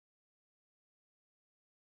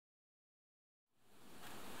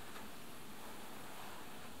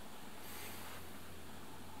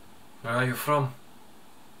Where are you from?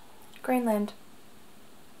 Greenland.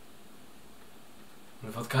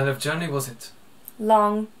 And what kind of journey was it?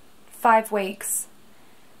 Long. 5 weeks.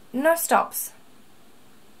 No stops.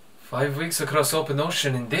 5 weeks across open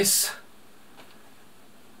ocean in this?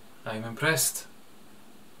 I'm impressed.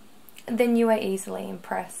 Then you are easily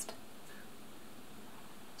impressed.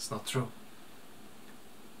 It's not true.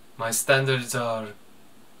 My standards are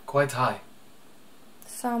quite high.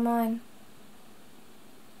 So are mine.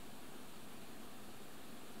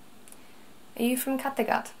 Are you from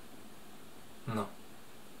Kattegat? No.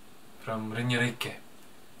 From Ringerike.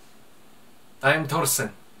 I am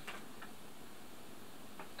Thorsen.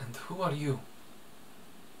 And who are you?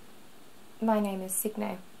 My name is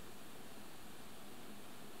Signe.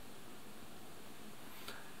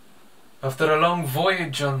 After a long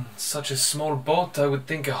voyage on such a small boat, I would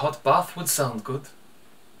think a hot bath would sound good.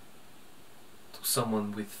 To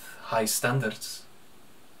someone with high standards.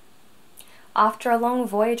 After a long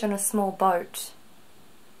voyage on a small boat,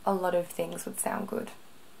 a lot of things would sound good.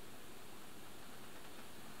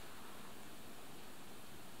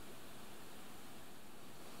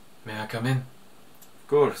 May I come in? Of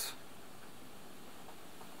course.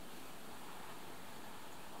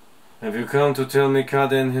 Have you come to tell me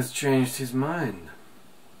Kaden has changed his mind?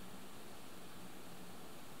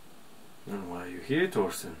 And why are you here,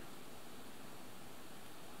 Thorsen?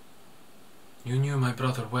 You knew my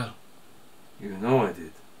brother well. You know I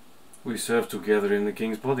did. We served together in the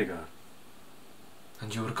king's bodyguard.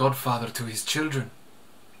 And you were godfather to his children.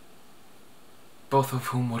 Both of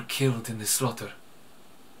whom were killed in the slaughter.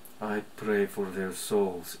 I pray for their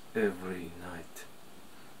souls every night.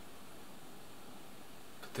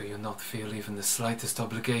 But do you not feel even the slightest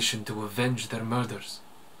obligation to avenge their murders?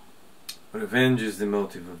 Revenge is the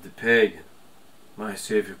motive of the pagan. My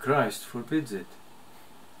Saviour Christ forbids it.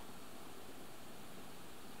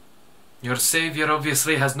 Your saviour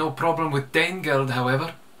obviously has no problem with Danegeld,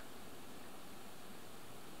 however.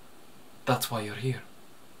 That's why you're here,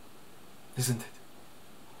 isn't it?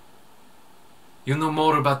 You know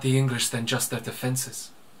more about the English than just their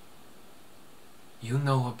defences. You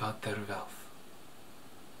know about their wealth.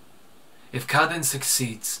 If Kaden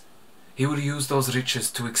succeeds, he will use those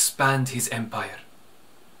riches to expand his empire.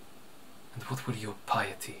 And what will your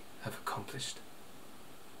piety have accomplished?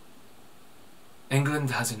 England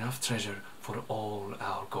has enough treasure for all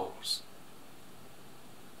our goals.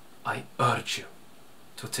 I urge you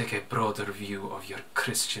to take a broader view of your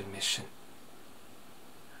Christian mission,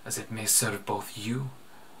 as it may serve both you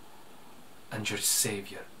and your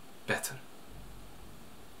Saviour better.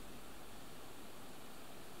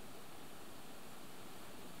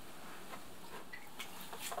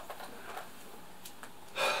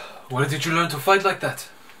 Where did you learn to fight like that?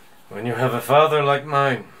 When you have a father like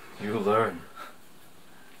mine, you learn.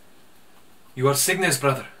 You are Signe's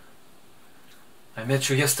brother. I met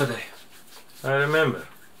you yesterday. I remember.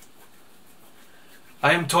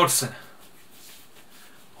 I am Thorsen.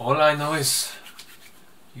 All I know is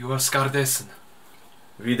you are Skardesen.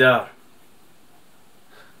 Vidar.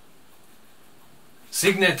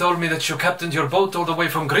 Signe told me that you captained your boat all the way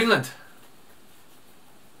from Greenland.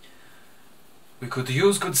 We could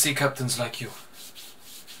use good sea captains like you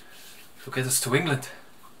to get us to England.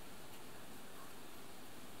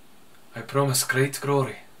 I promise great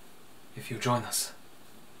glory if you join us.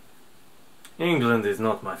 England is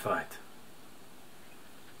not my fight.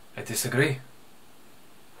 I disagree.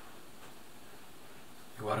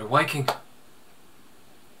 You are a Viking,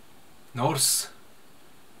 Norse,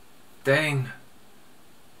 Dane,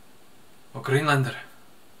 or Greenlander.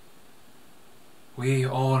 We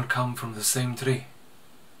all come from the same tree.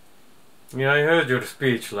 Yeah, I heard your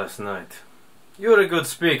speech last night. You're a good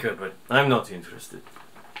speaker, but I'm not interested.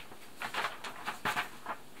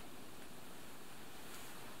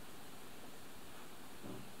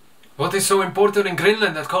 What is so important in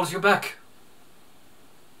Greenland that calls you back?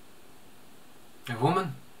 A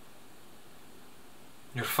woman?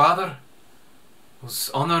 Your father? Whose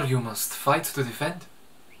honor you must fight to defend?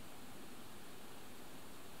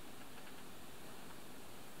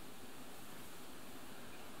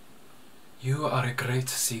 You are a great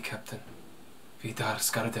sea captain, Vidar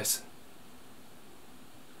Skardesen,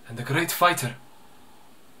 and a great fighter.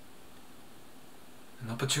 An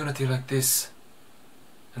opportunity like this,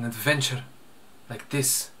 an adventure like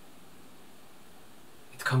this,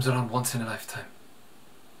 it comes around once in a lifetime.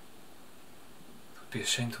 It would be a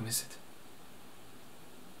shame to miss it.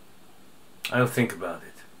 I'll think about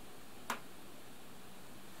it.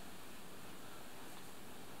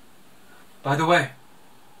 By the way,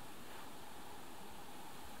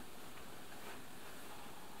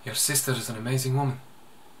 your sister is an amazing woman.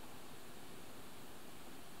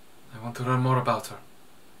 I want to learn more about her.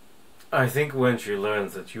 I think when she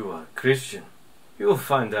learns that you are Christian, you'll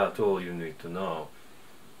find out all you need to know.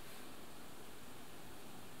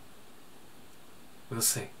 We'll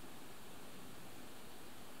see.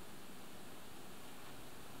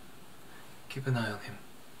 Keep an eye on him.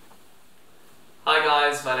 Hi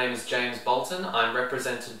guys, my name is James Bolton. I'm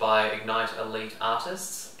represented by Ignite Elite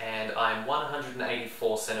Artists and I'm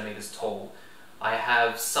 184 centimeters tall. I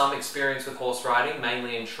have some experience with horse riding,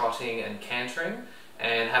 mainly in trotting and cantering,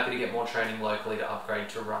 and happy to get more training locally to upgrade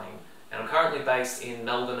to running. And I'm currently based in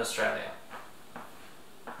Melbourne, Australia.